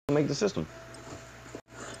make the system.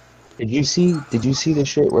 Did you see the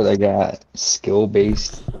shit where they got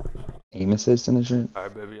skill-based aim assist in the shit?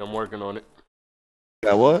 Alright, baby, I'm working on it.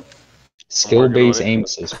 Got what? Skill-based aim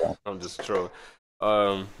assist, bro. I'm just trolling.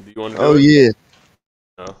 Do you want to do Oh, it? yeah.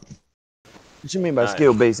 No. What you mean by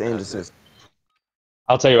skill-based aim assist?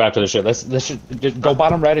 I'll tell you after the shit. Let's just go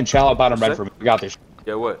bottom red and chow out bottom red for me. We got this.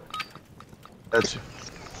 Yeah, what? That's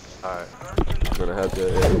Alright. I'm gonna have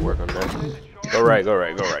to work on that. Go right.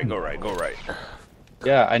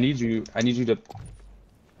 Yeah, I need you to.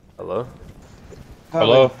 Hello?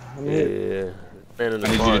 Hello? Yeah. Man in the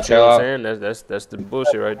I need bar, you to you know chill what out. I'm saying? That's the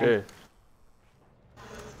bullshit right there.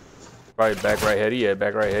 Probably back right heady, yeah,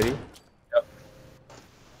 back right heady. Yep.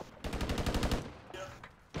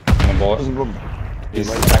 Come on, boy. He's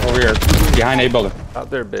back over here, behind A building. Out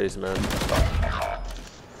there base, man.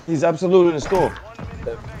 he's absolute in the store.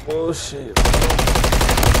 That bullshit.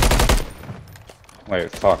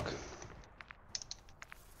 Wait, fuck.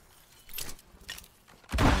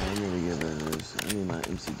 I need to get rid of this. I need my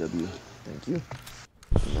MCW. Thank you.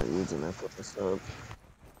 I'm not using that fucking stuff.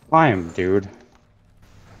 Climb, dude.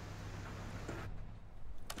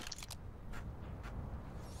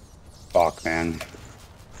 Fuck, man.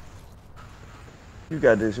 You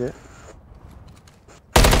got this shit.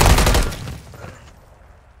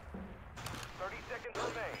 30 seconds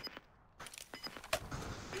remain.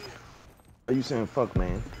 Are you saying fuck,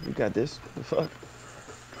 man? You got this. The fuck?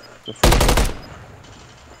 The fuck?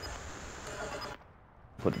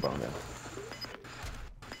 Put the bomb down.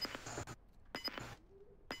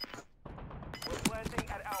 We're planting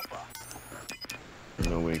at Alpha. You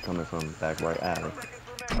know where you're coming from. Back right alley.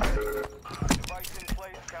 Seconds remain. Device in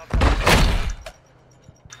place. Countdown.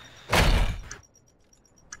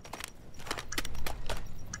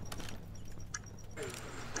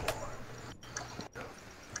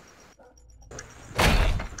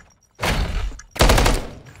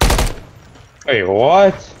 Wait,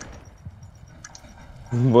 what?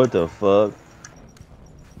 What the fuck?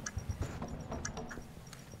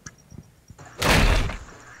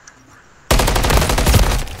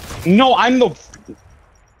 No, I'm the. I'm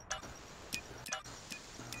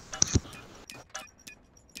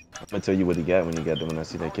gonna tell you what he got when I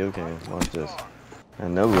see that kill cam. Watch this. I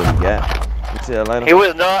know what he got. You see that light? He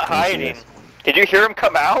was not hiding. Did you hear him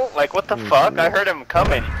come out? Like, what the fuck? I heard him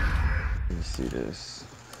coming. Let me see this.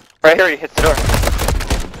 Right here, he hits the door.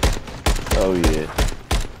 Oh yeah.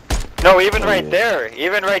 No, even right there.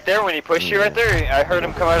 Even right there when he pushed you right there, I heard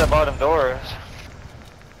him come out of the bottom doors.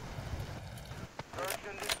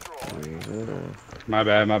 My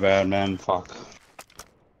bad, man. Fuck.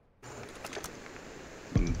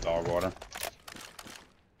 Dog water.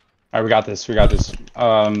 Alright, we got this.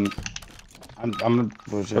 I'm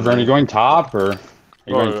are you going top or? Are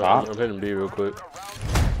you going top? I'm hitting B real quick.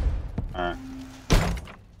 Alright.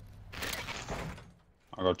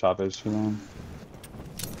 I'll go top H then.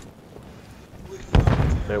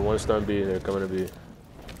 Hey, one stun B, they're coming to B.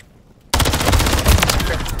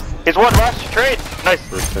 He's one rush, trade. Nice.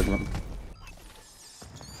 First segment.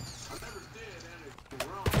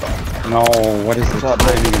 No, what is the top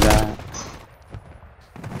rating of that?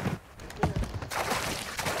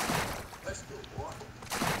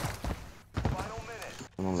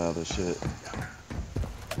 I don't allow this shit.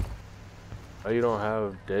 Oh, you don't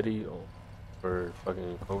have Daddy or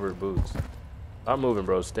fucking covert boots. Stop moving,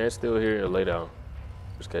 bro. Stand still here and lay down.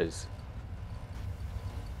 Just case.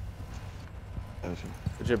 Gotcha.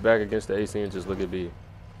 Put your back against the AC and just look at B.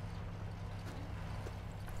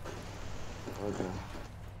 Okay.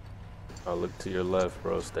 I'll look to your left,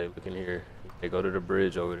 bro. Stay looking here. They go to the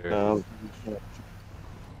bridge over there. 30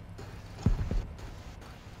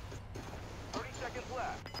 seconds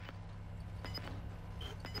left.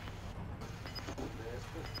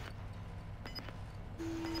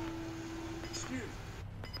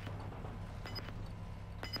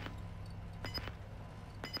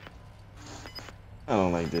 I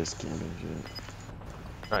don't like this camping shit.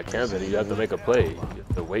 Not camping. You have to make a play. You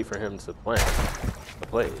have to wait for him to plant the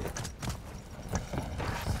play.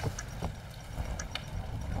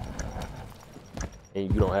 And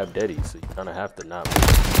you don't have Daddy, so you kind of have to not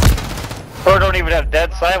move. Or don't even have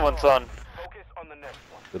dead silence on. Focus on the next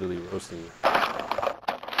one. Literally roasting you. I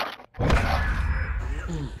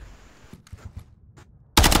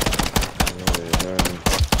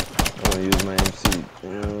want to use my MC.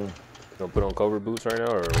 You gonna put on cover boots right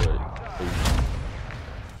now, or what?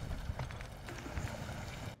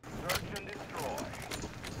 Search and destroy.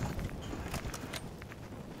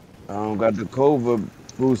 I don't got the covert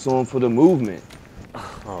boots on for the movement.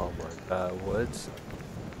 Oh my god, what?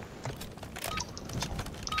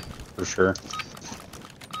 For sure.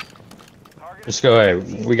 Just go A.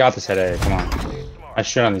 We got this at A. Come on. I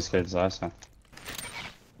shit on these kids last time.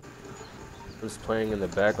 Who's playing in the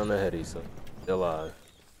back on the heady, so still alive.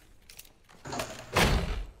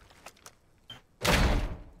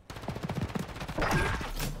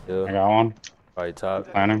 Yeah. I got one. Right top.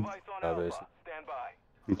 Planning. Top base. Stand by.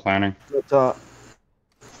 I'm planning. Up top.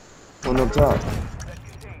 One up top.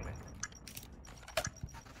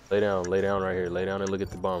 Lay down right here. Lay down and look at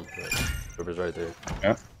the bomb. River's right there.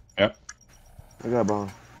 Yep. Yep. I got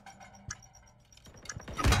bomb.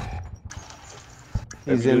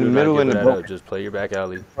 If He's you in do the not middle give and it the that broken. up, just play your back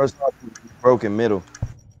alley. First off, broken middle.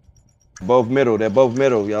 Both middle. They're both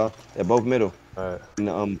middle, y'all. They're both middle. Alright. In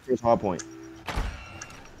the first hard point.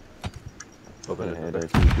 Open Yeah, it.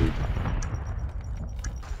 that's easy.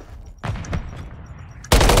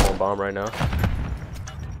 On bomb right now.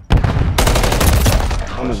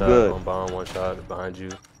 One One is shot good. on bomb, one shot behind you.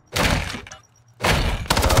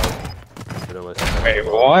 Wait,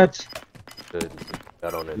 what? Good.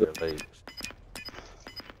 Got on it there late.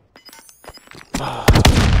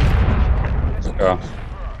 Let's go.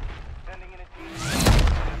 Sending in a team.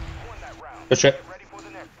 Won that round. Good shit. Ready for the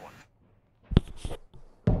next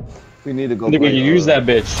one. We need to go I think we play, can use that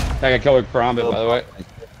bitch. I got killed with Karambit, by the way.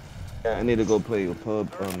 Yeah, I need to go play a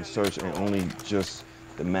pub search and only just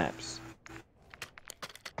the maps.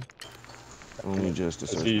 Only just the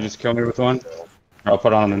So search. you Maps. just kill me with one? I'll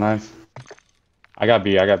put on the knife. I got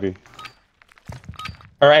B. Or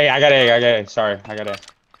A. I got A. Sorry, I got A.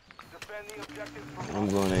 Defend the objectives from I'm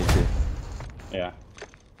going A2. Yeah.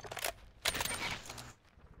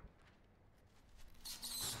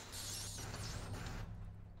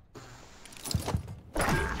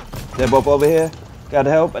 They're both over here. Got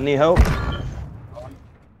help? I need help.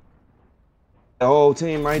 The whole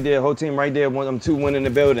team right there. Whole team right there. One, I'm two winning the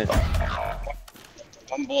building.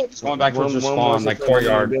 One bullet. Going back towards your One spawn, more like second in the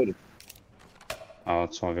courtyard. building. Oh,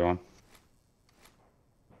 it's 1v1.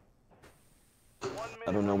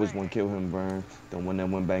 I don't know which one killed him, Burn. The one that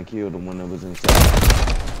went back here, the one that was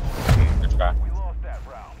inside. Good try. we lost that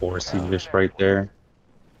round. Force just right there.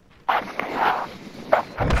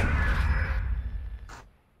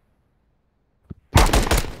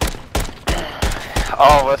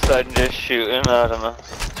 All of a sudden, just shooting. I don't know.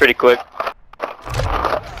 It's pretty quick.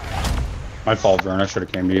 My fault, Vern. I should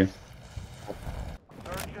have came to you.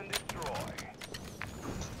 Search and destroy.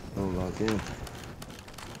 Oh, lock in.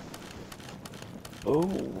 Oh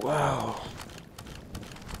wow.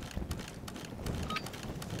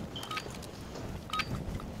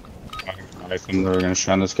 I'm literally gonna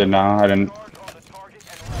shut this kid now. I didn't Charge on the target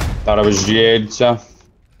and thought I was GA'd, so I'm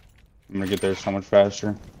gonna get there so much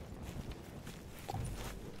faster.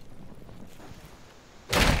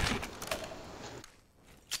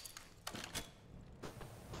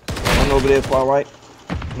 One over there, far right.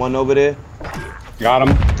 One over there. Got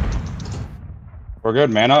him. We're good,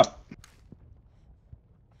 man up.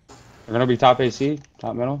 We're gonna be top AC,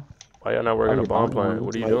 top middle. Why y'all not working a Are you bomb bombing plant? him?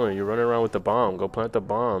 What are you Like- doing? You're running around with the bomb. Go plant the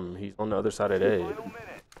bomb. He's on the other side of A. final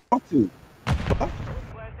minute. Talk to.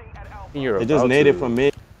 Planting at Alpha. You're They just about naded to. from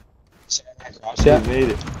mid. Yeah. They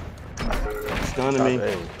naded. Stunning Top me.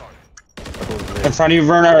 A. In front of you,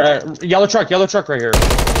 Werner. Yellow truck right here.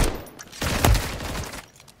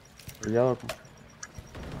 Yellow.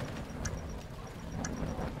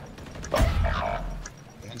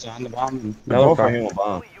 Hands on the bomb. They're Yellow both car. right here on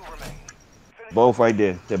bomb. You remain. Both right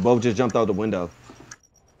there. They both just jumped out the window.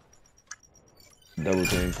 Double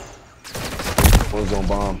team. One's on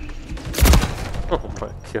bomb. Oh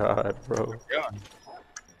my god, bro.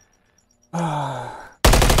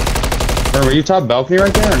 Were you top balcony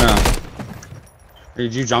right there or no? Or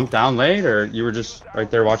did you jump down late or you were just right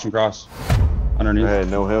there watching cross underneath? I had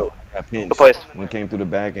no help. I pinched. Good place. One came through the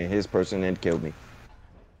back and his person then killed me.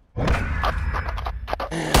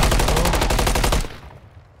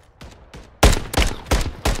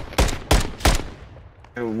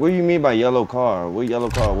 What do you mean by yellow car? What yellow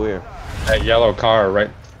car where? That yellow car right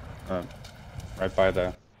by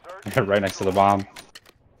the right next to the bomb.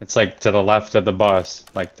 It's like to the left of the bus,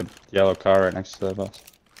 like the yellow car right next to the bus.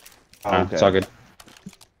 Oh, It's all good.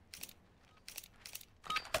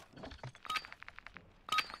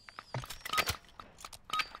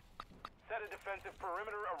 Set a defensive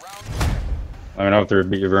perimeter around. Let me know if they're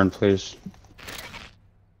beat your burn, please.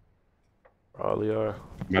 Probably are.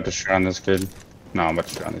 I'm about to shoot on this kid. No, I'm about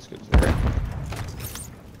to shoot on these kids. Okay.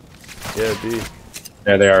 Yeah, B.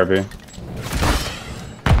 Yeah, they are B.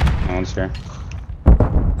 No one's here.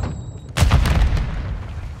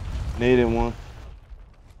 Needed one.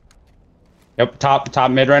 Yep,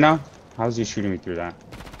 top mid right now. How's he shooting me through that?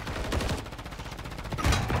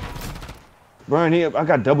 Burn here. I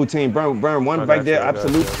got double team. Burn one I right got there. you, I got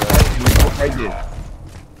Absolute. you, Right there.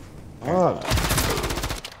 Ah.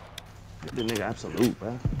 That nigga absolute,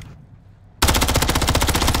 bro.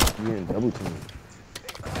 You in double team.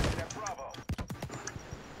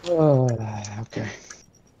 Okay.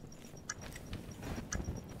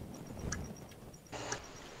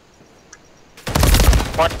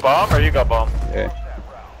 Want bomb or you got bomb? Yeah.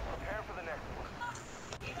 Prepare for the next one.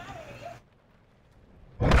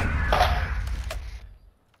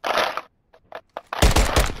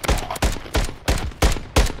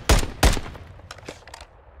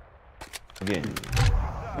 Again.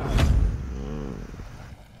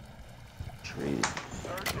 Trade.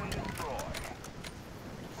 Search and destroy.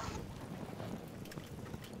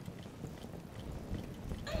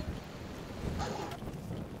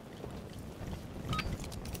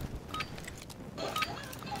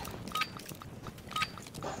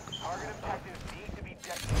 Target objectives need to be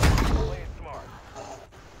designated. Play it smart.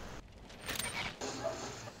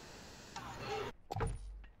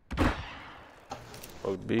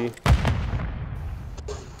 OB.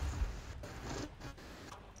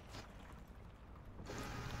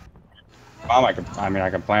 Bomb, I can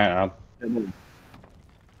plant it.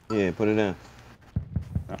 Yeah, put it in.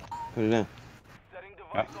 Yeah. Put it in. Setting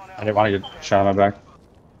Yeah. device on I didn't want to get shot on my back.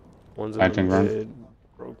 One's in I the can run. mid.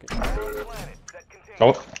 Broken. planet. Set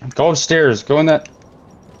container. Go upstairs. Go in that.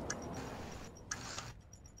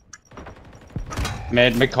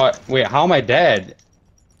 Mid cut. Wait, how am I dead?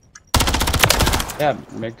 Yeah,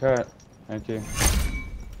 mid cut. Thank you.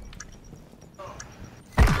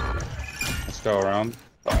 Let's go around.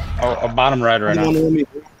 Oh, bottom red right now.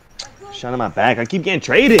 Shot in my back. I keep getting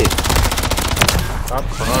traded. Stop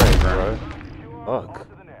crying, bro. Fuck.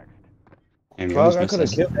 To the next. And Fuck, I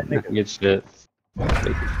could've killed that nigga. Get shit.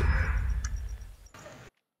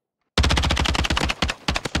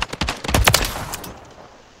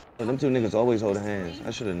 Yo, them two niggas always holding hands.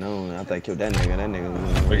 I should have known after I killed that nigga. That nigga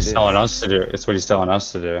was What he's telling us to do. It's what he's telling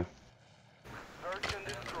us to do. Search and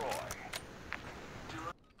destroy.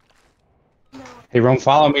 Hey, Rome,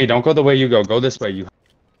 follow me. Don't go the way you go. Go this way.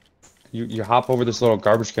 You hop over this little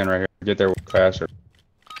garbage can right here. Get there faster.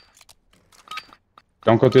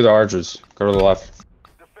 Don't go through the arches. Go to the left.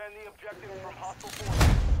 Defend the objective from hostile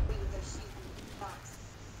forces.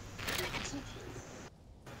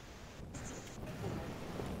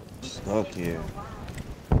 stuck here.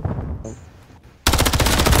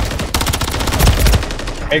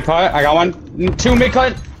 Mid cut. I got one. Two mid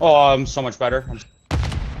cut. Oh, I'm so much better.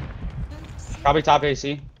 Probably top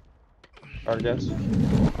AC. Hard to guess.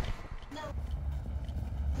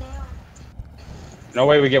 No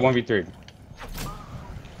way we get 1v3.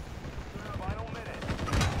 Final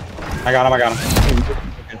minute. I got him. Win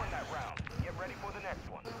that round. Get ready for the next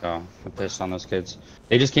one. Oh, I'm pissed on those kids.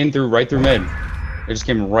 They just came through right through mid. They just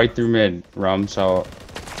came right through mid, Rum, so.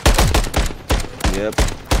 Yep.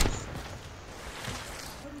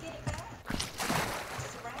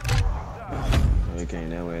 Oh, he came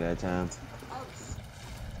that way that time.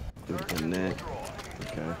 Could've come there.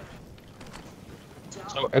 Okay.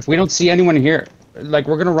 So if we don't see anyone here, like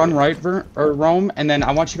we're gonna run right or Rome, and then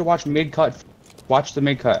I want you to watch mid cut. Watch the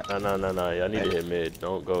mid cut. No. Y'all need to hit mid.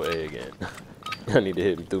 Don't go A again. Y'all need to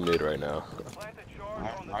hit him through mid right now. Plant a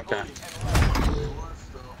charge on the Okay. target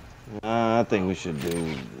and I think we should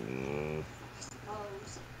do.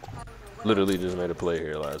 Literally just made a play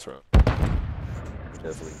here last round.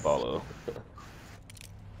 Definitely follow.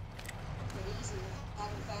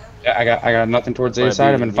 Yeah, I got nothing towards A Plan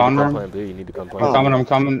side. B, I'm you in need to found come room. Plan B. You need to come I'm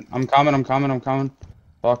plan coming.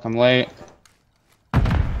 Fuck, I'm late.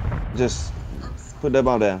 Just put that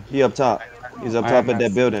bomb down. He up top. He's up top at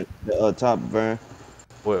that building. The top, Vern.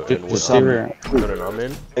 Wait, Just what stay here. building I'm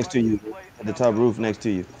in? Next to you. At the top roof next to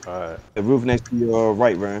you. Alright. The roof next to your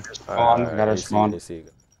right, Vern. Spawn. I got our AC, spawn. AC.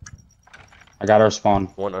 I got our spawn.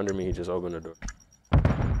 One under me, he just opened the door.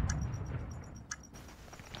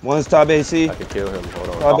 One's top AC. I can kill him. Hold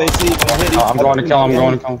on. Top AC. I'm going to kill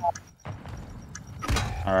him.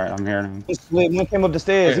 Alright, I'm here now. One came up the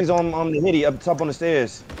stairs. He's on the hitty up top on the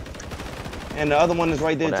stairs. And the other one is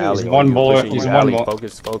right there On the too. alley He's on one you, bullet, pushing he's you, one alley,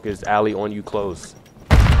 bullet. Focus, alley on you close.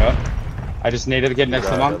 Yep. I just needed to get next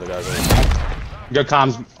to The them. other guy's on Good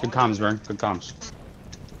comms, Vern. Good comms.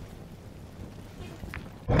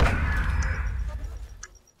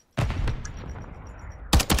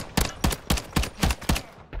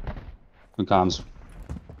 Good comms.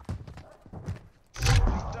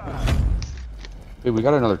 Hey, we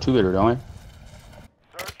got another 2-liter, don't we?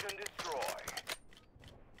 search and destroy.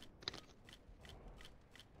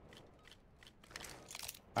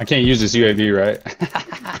 I can't use this UAV, right?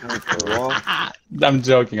 I'm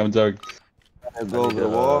joking. Go over the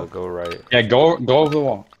wall. Go right. Yeah, go over the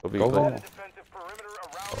wall. Go Go over the wall. Defensive perimeter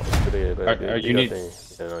around. You need-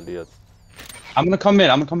 Yeah, I'm gonna come in.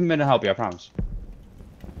 I'm gonna come in and help you. I promise.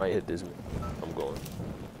 might hit this. I'm going.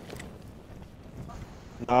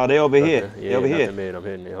 Nah, they over here. Yeah, They over here. I'm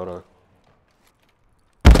hitting it. Hold on.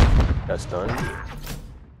 That's done.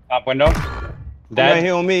 Top window. Right Dead.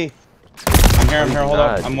 here on me. I'm here. Hold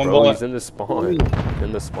up. I'm one bullet. He's in the spawn.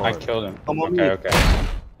 In the spawn. I killed him. Come on, Okay, okay.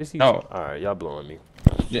 No. Alright, y'all blowing me.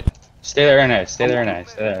 Yeah. Stay there, Ernest. Stay there,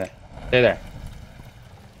 Ernest. Stay there. Stay there.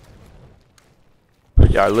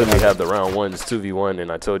 Yeah, I literally have the round ones 2v1,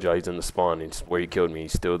 and I told y'all he's in the spawn. And where he killed me,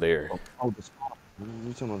 he's still there. Oh, the spawn.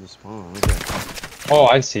 You talking about the spawn? Okay. Oh,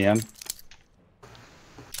 I see him.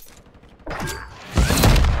 Won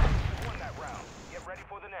that round. Get ready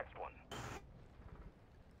for the next one.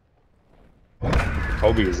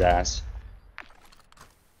 Kobe his ass.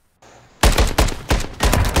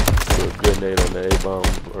 Threw a grenade on the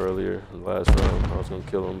A-bomb earlier, last round. I was gonna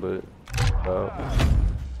kill him, but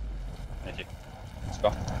Thank you. Let's go.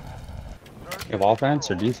 You have offense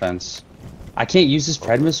or defense? I can't use this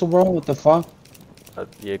pred missile, bro. What the fuck?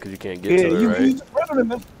 yeah, because you can't get to it, you right?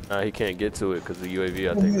 Nah, he can't get to it because of the UAV,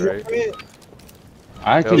 I think, right?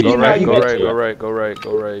 I can Go use right, it. go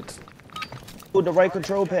right. With the right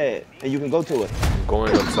control pad, and you can go to it. I'm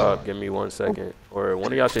going up top. Give me 1 second. Or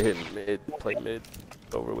one of y'all should hit mid. Play mid.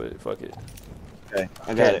 Over with it. Fuck it. Okay,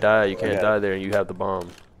 I You got can't it. die. You can't die there, and you have the bomb.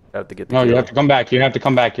 You have to get the No, kill. you have to come back. You have to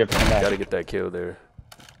come back. You have to come You back. gotta get that kill there.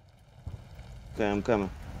 Okay, I'm coming.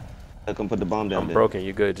 I can put the bomb down I'm there. broken.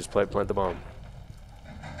 You good? Just plant the bomb.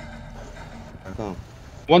 I come.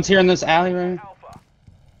 One's here in this alley, right?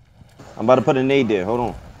 I'm about to put a nade there. Hold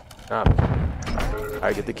on.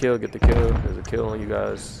 Alright, get the kill. Get the kill. There's a kill on you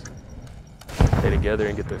guys. Stay together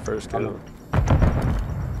and get the first kill.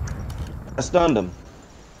 I stunned him.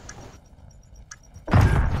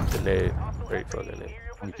 The nade. Great fucking nade.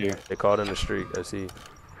 Thank you. They caught in the street. SE.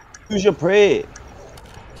 Use your pred.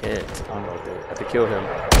 Can't. I have to kill him.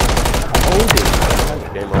 Hold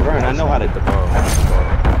it. Game over. Vern, I know how to get the bomb.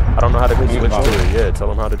 I don't know how to switch to it. Yeah,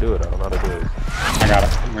 tell him how to do it. I don't know how to do it. I got it.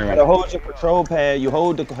 You gotta hold your control pad. You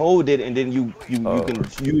hold it, and then you can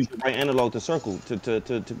use your right analog to circle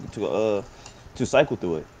to cycle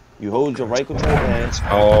through it. You hold your right control pad.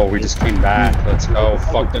 Oh, we just came back. Let's go.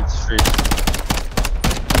 Fuck the street.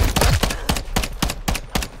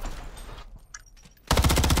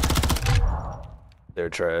 They're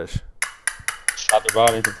trash. Shot their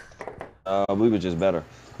body. We were just better.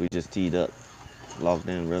 We just teed up, locked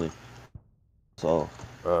in, really. So.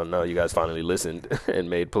 No, you guys finally listened and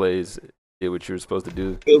made plays. Did what you were supposed to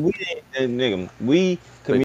do. We didn't, nigga. We